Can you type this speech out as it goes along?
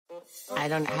I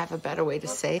don't have a better way to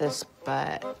say this,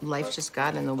 but life just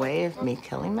got in the way of me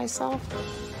killing myself.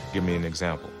 Give me an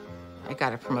example. I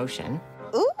got a promotion.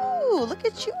 Ooh, look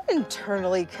at you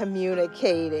internally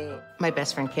communicating. My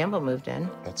best friend Campbell moved in.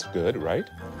 That's good, right?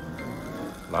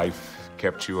 Life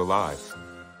kept you alive.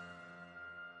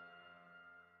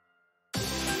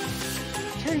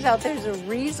 Turns out there's a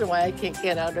reason why I can't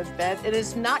get out of bed. It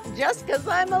is not just because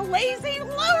I'm a lazy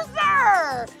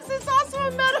loser. This is also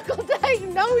a medical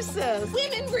diagnosis.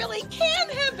 Women really can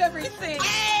have everything.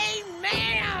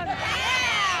 Amen.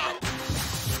 Yeah.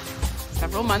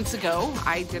 Several months ago,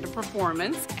 I did a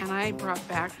performance, and I brought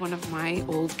back one of my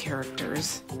old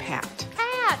characters, Pat.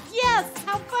 Pat, yes,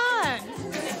 how fun.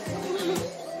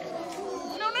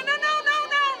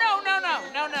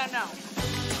 No.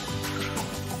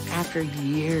 After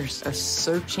years of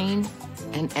searching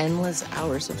and endless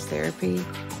hours of therapy,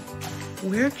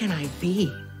 where can I be?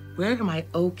 Where am I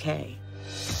okay?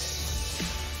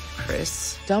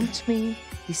 Chris dumped me.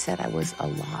 He said I was a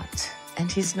lot,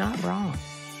 and he's not wrong.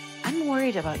 I'm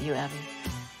worried about you, Abby.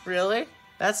 Really?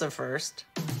 That's a first.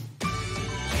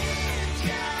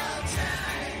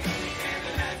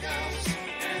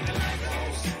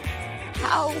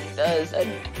 How does a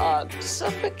dog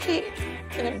suffocate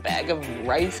in a bag of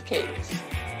rice cakes?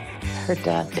 Her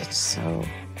death is so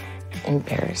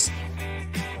embarrassing.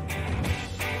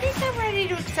 I think I'm ready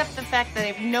to accept the fact that I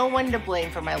have no one to blame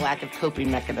for my lack of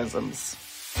coping mechanisms.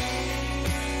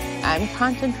 I'm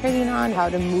concentrating on how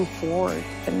to move forward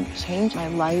and change my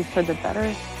life for the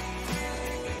better.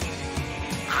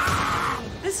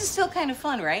 This is still kind of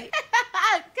fun, right?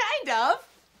 Kind of.